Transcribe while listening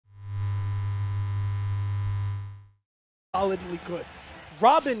solidly good.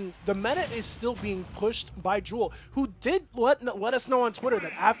 Robin, the meta is still being pushed by Jewel, who did let us know on Twitter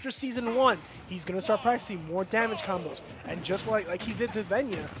that after Season 1, he's going to start practicing more damage combos. And just like he did to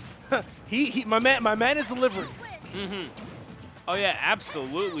Venya, my man is delivering. Mm-hmm. Oh yeah,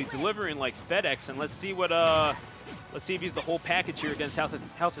 absolutely delivering like FedEx. And let's see what let's see if he's the whole package here against House of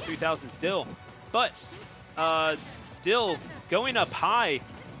 3000's Dill. But Dill going up high,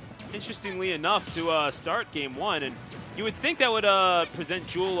 interestingly enough, to start Game 1, and you would think that would present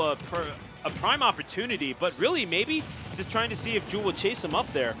Jewel a prime opportunity, but really maybe just trying to see if Jewel will chase him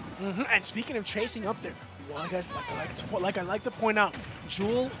up there. And speaking of chasing up there, well, like I like to point out,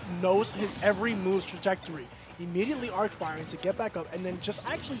 Jewel knows his every move's trajectory. Immediately arc firing to get back up, and then just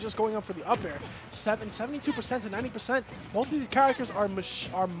going up for the up air. 72% to 90%. Both of these characters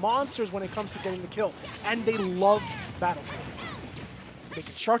are monsters when it comes to getting the kill, and they love Battlefield. They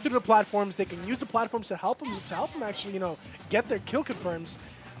can shark through the platforms. They can use the platforms to help them actually, you know, get their kill confirms.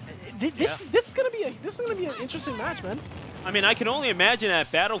 This is gonna be an interesting match, man. I mean, I can only imagine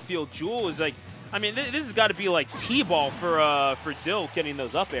that Battlefield Jewel is like, I mean, this has got to be like T-ball for Dill getting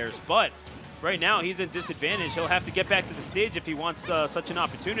those up airs, but right now he's in disadvantage. He'll have to get back to the stage if he wants such an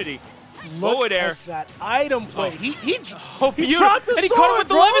opportunity. Look at that item play. He dropped the and he sword, caught him with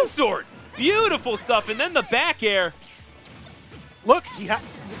the bro. lemon sword. Beautiful stuff, and then the back air. Look,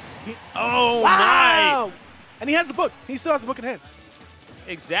 oh wow. my! And he has the book. He still has the book in hand.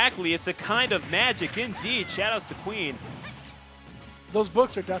 Exactly. It's a kind of magic indeed. Shoutouts to Queen. Those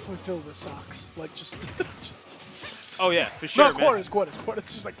books are definitely filled with socks. Like just Oh yeah, for sure. No, quarters.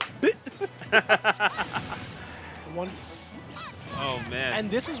 It's just like one. Oh man.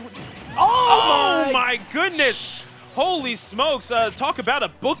 And this is what. Oh my goodness! Holy smokes! Talk about a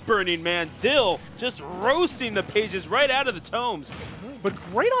book burning, man. Dill just roasting the pages right out of the tomes. But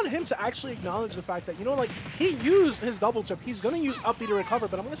great on him to actually acknowledge the fact that, you know, like, he used his double jump. He's going to use up B to recover,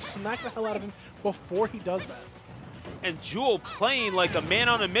 but I'm going to smack the hell out of him before he does that. And Jewel playing like a man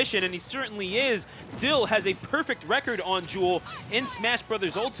on a mission, and he certainly is. Dill has a perfect record on Jewel in Smash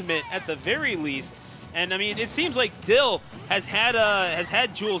Bros. Ultimate at the very least. And I mean, it seems like Dill has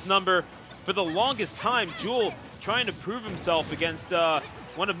had Jewel's number for the longest time. Jewel trying to prove himself against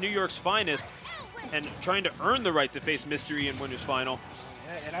one of New York's finest, and trying to earn the right to face Mystery in Winners Final.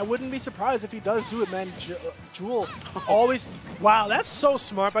 Yeah, and I wouldn't be surprised if he does do it, man. Jewel always... Wow, that's so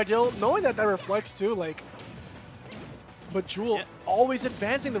smart by Dill. Knowing that reflects, too, like... But Jewel always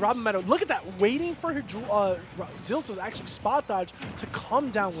advancing the Robin meta. Look at that, waiting for her Dill to actually spot dodge to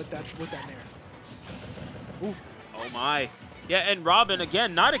come down with that nair. Ooh. Oh, my. Yeah, and Robin,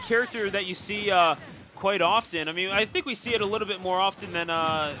 again, not a character that you see quite often. I mean, I think we see it a little bit more often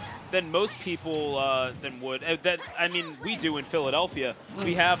than most people would. I mean, we do in Philadelphia.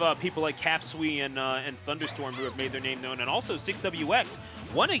 We have people like Capswee and Thunderstorm who have made their name known, and also 6WX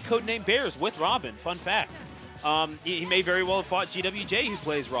won a Codename Bears with Robin. Fun fact. He may very well have fought GWJ, who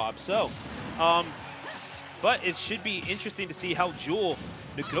plays Rob. So, but it should be interesting to see how Jewel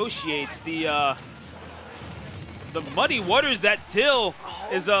negotiates the muddy waters that Dill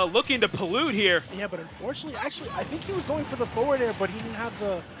is looking to pollute here. Yeah, but unfortunately, actually, I think he was going for the forward air, but he didn't have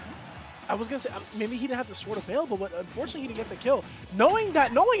the... I was going to say, maybe he didn't have the sword available, but unfortunately he didn't get the kill. Knowing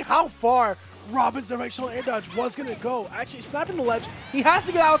how far Robin's directional air dodge was going to go, actually snapping the ledge, he has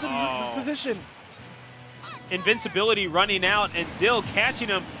to get out of this position. Invincibility running out, and Dill catching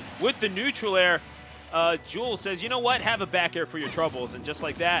him with the neutral air. Jewel says, you know what, have a back air for your troubles, and just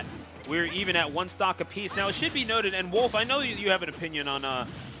like that, we're even at one stock apiece. Now, it should be noted, and Wolf, I know you have an opinion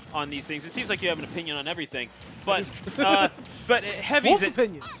on these things. It seems like you have an opinion on everything, but Heavy's Wolf's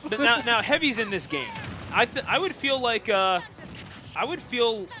opinions. But now Heavy's in this game. I would feel like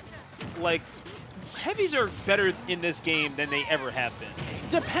Heavies are better in this game than they ever have been. It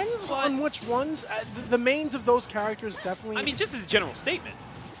depends on which ones. The mains of those characters definitely. I mean, just as a general statement.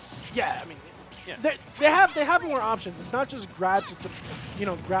 Yeah, I mean, they have more options. It's not just grab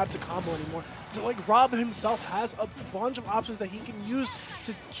to combo anymore. Like Rob himself has a bunch of options that he can use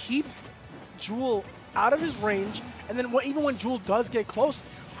to keep Jewel out of his range, and then even when Jewel does get close,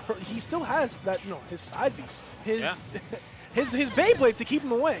 he still has that his side B, his Beyblade to keep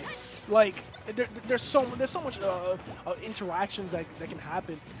him away. Like there's so much interactions that can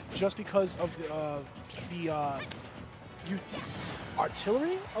happen just because of the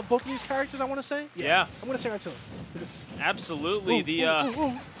artillery of both of these characters, I want to say. Yeah. I'm going to say artillery. Absolutely.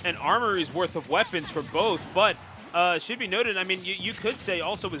 An armory's worth of weapons for both, but should be noted, I mean, you could say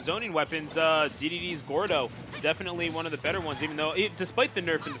also with zoning weapons, DDD's Gordo, definitely one of the better ones, even though, despite the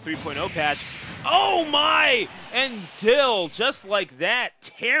nerf in the 3.0 patch. Oh my! And Dill, just like that,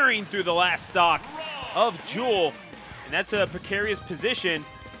 tearing through the last stock of Jewel. and that's a precarious position.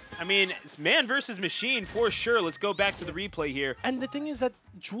 I mean, it's man versus machine for sure. Let's go back to the replay here. And the thing is that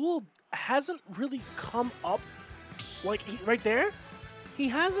Jewel hasn't really come up, like right there, he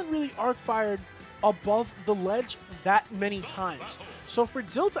hasn't really arc fired above the ledge that many times. So for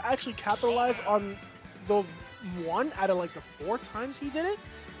Dill to actually capitalize on the 1 out of like the 4 times he did it,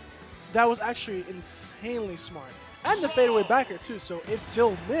 that was actually insanely smart. And the fadeaway backer too, so if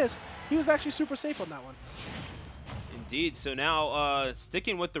Dill missed, he was actually super safe on that one. Indeed. So now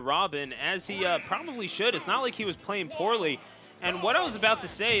sticking with the Robin, as he probably should. It's not like he was playing poorly. And what I was about to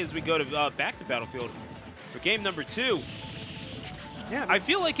say as we go to back to Battlefield for game number 2. Yeah, I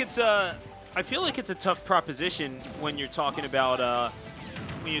feel like it's a tough proposition when you're talking about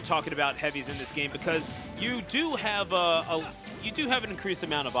heavies in this game, because you do have an increased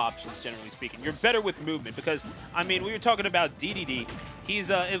amount of options, generally speaking. You're better with movement because, I mean, we were talking about DDD. He's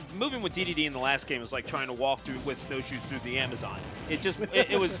moving with DDD in the last game was like trying to walk through with snowshoes through the Amazon.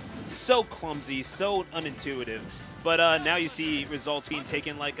 It was so clumsy, so unintuitive. But now you see results being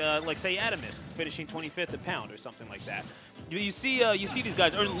taken like say Atomisk finishing 25th a pound or something like that. You see these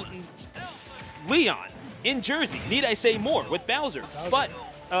guys, or Leon in Jersey. Need I say more with Bowser? But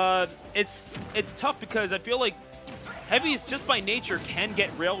it's tough because I feel like heavies just by nature can get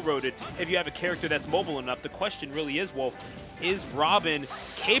railroaded if you have a character that's mobile enough. The question really is, Wolf, is Robin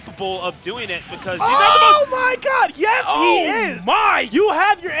capable of doing it? Because he's not the most... my God! Yes, he is! My! You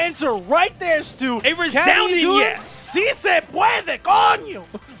have your answer right there, Stu. A resounding yes! Sí se puede, coño!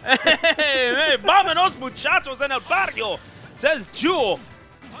 Hey, vámonos muchachos en el barrio, says Jewel.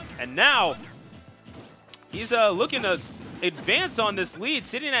 And now he's looking to advance on this lead,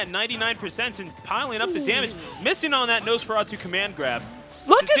 sitting at 99% and piling up the damage. Missing on that Nosferatu command grab.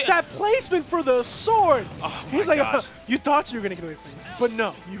 Look at that placement for the sword. Oh He's my like, gosh. you thought you were going to get away from me. But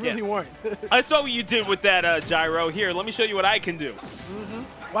no, you really weren't. I saw what you did with that gyro. Here, let me show you what I can do.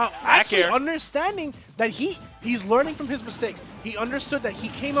 Wow, actually air. understanding that he's learning from his mistakes. He understood that he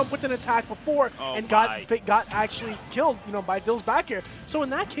came up with an attack before and got actually killed, by Dill's back air. So in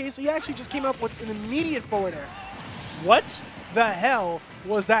that case, he actually just came up with an immediate forward air. What the hell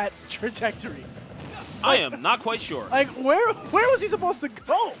was that trajectory? I am not quite sure. Like, where was he supposed to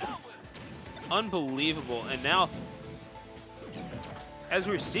go? Unbelievable. And now, as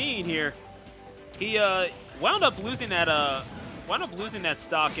we're seeing here, he wound up losing that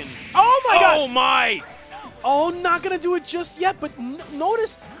stock. And oh my God! Oh my! Oh, not gonna do it just yet. But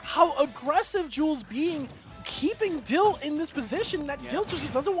notice how aggressive Jewel's being, keeping Dill in this position that Dill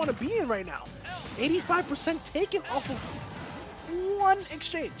just doesn't want to be in right now. 85% taken off of one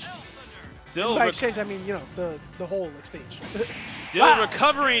exchange. Dill by exchange, I mean, the whole exchange. Dill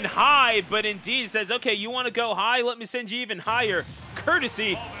recovering high, but indeed says, okay, you want to go high? Let me send you even higher,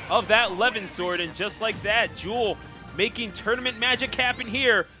 courtesy of that Levin sword. And just like that, Jewel making tournament magic happen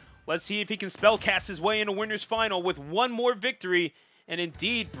here. Let's see if he can spellcast his way into winner's final with one more victory and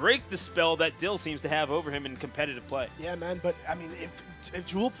indeed break the spell that Dill seems to have over him in competitive play. Yeah, man, but I mean, if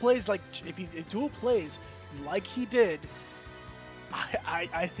Jewel plays like if Jewel plays like he did,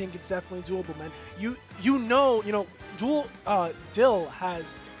 I think it's definitely doable, man. Dill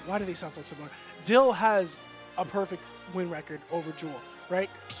has, why do they sound so similar? Dill has a perfect win record over Jewel, right?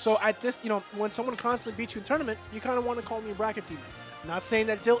 So at this, when someone constantly beats you in tournament, you kind of want to call me a bracket demon. Not saying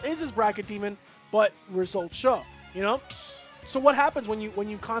that Dill is his bracket demon, but results show, So what happens when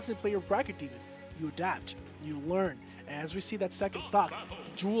you constantly play your bracket demon? You adapt, you learn. And as we see that second stock,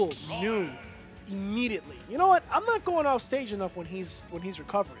 Jewel knew immediately. You know what? I'm not going off stage enough when he's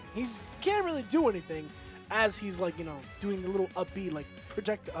recovering. He can't really do anything as he's doing the little upbeat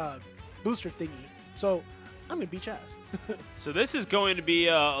project booster thingy. So I'm gonna beat your ass. So this is going to be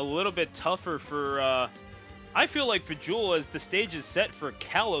a little bit tougher for. I feel like for Jewel, as the stage is set for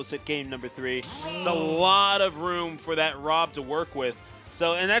Kalos at game number 3, it's a lot of room for that Rob to work with.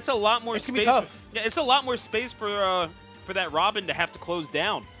 So, and that's a lot more. It's gonna be tough. Yeah, it's a lot more space for that Robin to have to close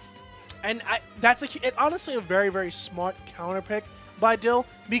down. And it's honestly a very, very smart counter pick by Dill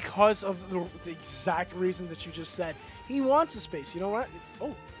because of the exact reasons that you just said. He wants the space. You know what?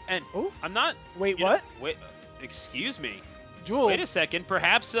 I'm not. Wait, what? Wait, excuse me. Jewel. Wait a second.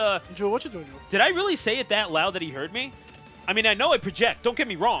 Perhaps. Jewel, what you doing, Jewel? Did I really say it that loud that he heard me? I mean, I know I project. Don't get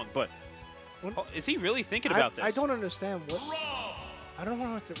me wrong, but is he really thinking about this? I don't understand what. I don't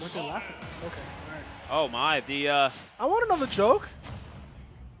know what they're laughing at. Okay, all right. Oh my, I want to know the joke.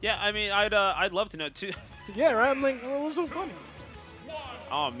 Yeah, I mean, I'd love to know too. Yeah, right. I'm like, well, what's so funny?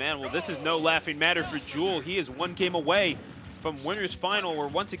 Oh man, well this is no laughing matter for Jewel. He is one game away from Winners Final, where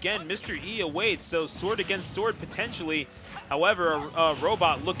once again Mr. E awaits, so sword against sword potentially. However, a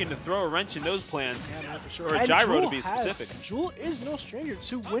robot looking to throw a wrench in those plans. Yeah, man, for sure. Or a and gyro Jewel to be specific. Jewel is no stranger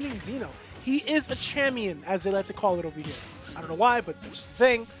to winning Xeno. He is a champion, as they like to call it over here. I don't know why, but it's just a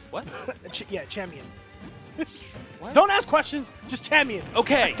thing. What? Yeah, champion. What? Don't ask questions, just champion.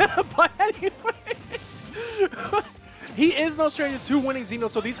 Okay. But anyway, he is no stranger to winning Xeno,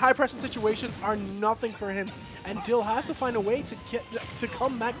 so these high-pressure situations are nothing for him. And Dill has to find a way to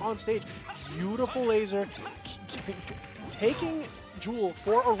come back on stage. Beautiful laser. Taking Jewel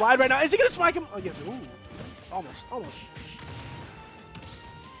for a ride right now. Is he going to spike him? Oh, yes. Ooh. Almost.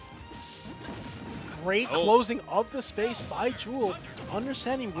 Great closing of the space by Jewel.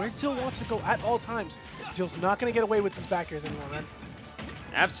 Understanding where Dill wants to go at all times. Dill's not going to get away with these back airs anymore, man.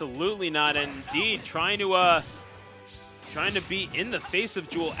 Absolutely not. Indeed, trying to be in the face of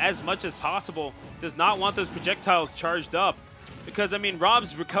Jewel as much as possible. Does not want those projectiles charged up. Because, I mean,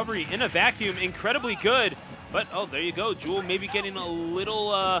 Rob's recovery in a vacuum, incredibly good. But, oh, there you go. Jewel maybe getting a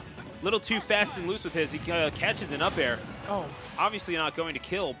little too fast and loose with his. He catches an up air. Oh. Obviously not going to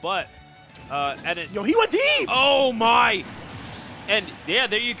kill, but Yo, he went deep! Oh, my! And, yeah,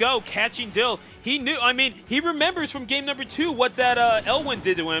 there you go. Catching Dill. He knew, I mean, he remembers from game number 2 what that Elwin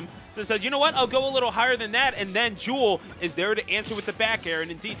did to him. So he said, you know what? I'll go a little higher than that. And then Jewel is there to answer with the back air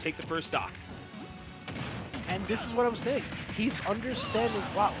and, indeed, take the first stock. And this is what I'm saying. He's understanding.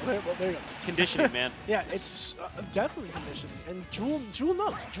 Wow, there you go. Conditioning, man. Yeah, it's definitely conditioning. And Jewel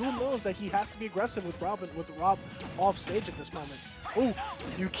knows. Jewel knows that he has to be aggressive with Rob off stage at this moment. Oh,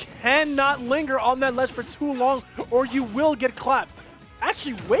 you cannot linger on that ledge for too long, or you will get clapped.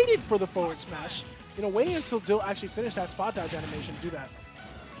 Actually waited for the forward smash. You know, waiting until Dill actually finished that spot dodge animation to do that.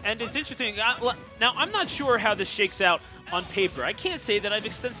 And it's interesting. Now, I'm not sure how this shakes out on paper. I can't say that I've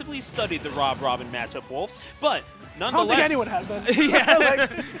extensively studied the Rob-Robin matchup, Wolf, but nonetheless... I don't think anyone has, man.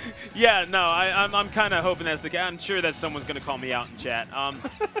 Yeah, yeah, no, I'm kind of hoping that's the guy. I'm sure that someone's going to call me out in chat.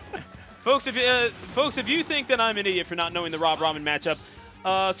 Folks, if you think that I'm an idiot for not knowing the Rob-Robin matchup,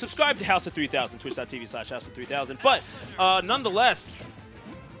 subscribe to House of 3000, twitch.tv/House of 3000. But nonetheless,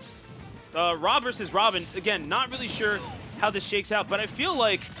 Rob versus Robin, again, not really sure how this shakes out, but I feel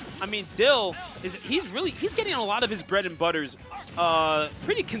like, I mean, Dill he's getting a lot of his bread and butters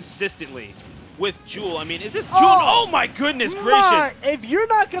pretty consistently with Jewel. I mean, is this Jewel? Oh my goodness gracious! If you're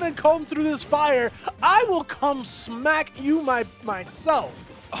not gonna comb through this fire, I will come smack you myself.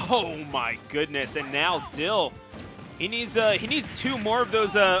 Oh my goodness! And now Dill, he needs 2 more of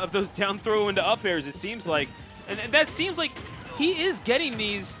those down throw into up airs. It seems like, and that seems like he is getting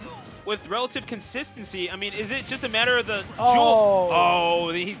these with relative consistency. I mean, is it just a matter of the Jewel?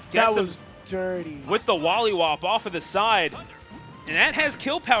 Oh, he gets that was dirty with the Wally Wop off of the side, and that has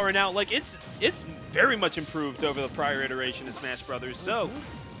kill power now. Like it's very much improved over the prior iteration of Smash Brothers. So,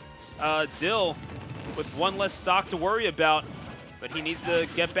 Dill with 1 less stock to worry about, but he needs to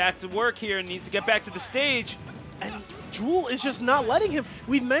get back to work here and needs to get back to the stage. And Jewel is just not letting him.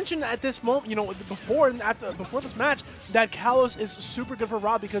 We've mentioned at this moment, you know, before this match, that Kalos is super good for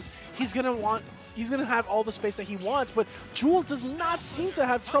Rob because he's gonna have all the space that he wants. But Jewel does not seem to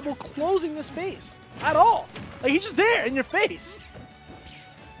have trouble closing the space at all. Like, he's just there in your face.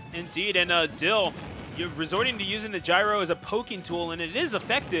 Indeed, and Dill, you're resorting to using the gyro as a poking tool, and it is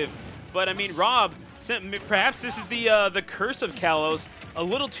effective. But I mean, Rob, perhaps this is the curse of Kalos. A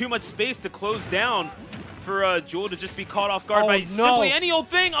little too much space to close down for Jewel to just be caught off guard by simply any old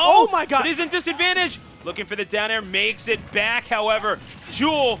thing. Oh my god! But he's in disadvantage. Looking for the down air, makes it back. However,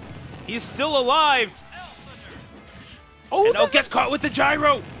 Jewel, he's still alive. Oh, gets caught with the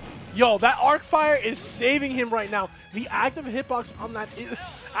gyro. Yo, that arc fire is saving him right now. The active hitbox on that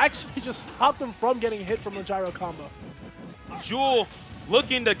actually just stopped him from getting hit from the gyro combo. Jewel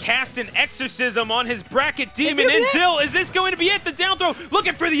looking to cast an exorcism on his bracket demon in Dill. Is this going to be it? The down throw,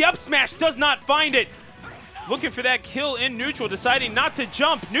 looking for the up smash, does not find it. Looking for that kill in neutral, deciding not to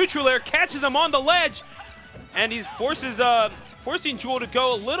jump. Neutral air catches him on the ledge, and he's forcing Jewel to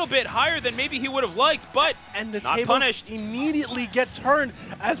go a little bit higher than maybe he would have liked, but and the not tables punished. Immediately get turned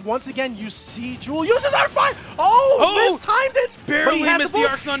as once again you see Jewel uses Arc Fire. Oh, mistimed it. Barely missed the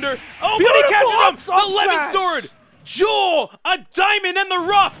Arc Thunder. Oh, but he catches him. The Lemon Sword. Jewel, a diamond in the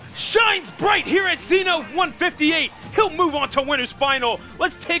rough, shines bright here at Xeno 158. He'll move on to Winners Final.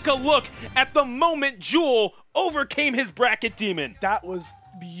 Let's take a look at the moment Jewel overcame his bracket demon. That was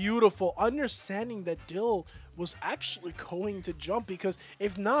beautiful. Understanding that Dill was actually going to jump, because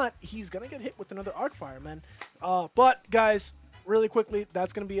if not, he's going to get hit with another Arc Fire, man. But, guys, really quickly,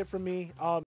 that's going to be it for me.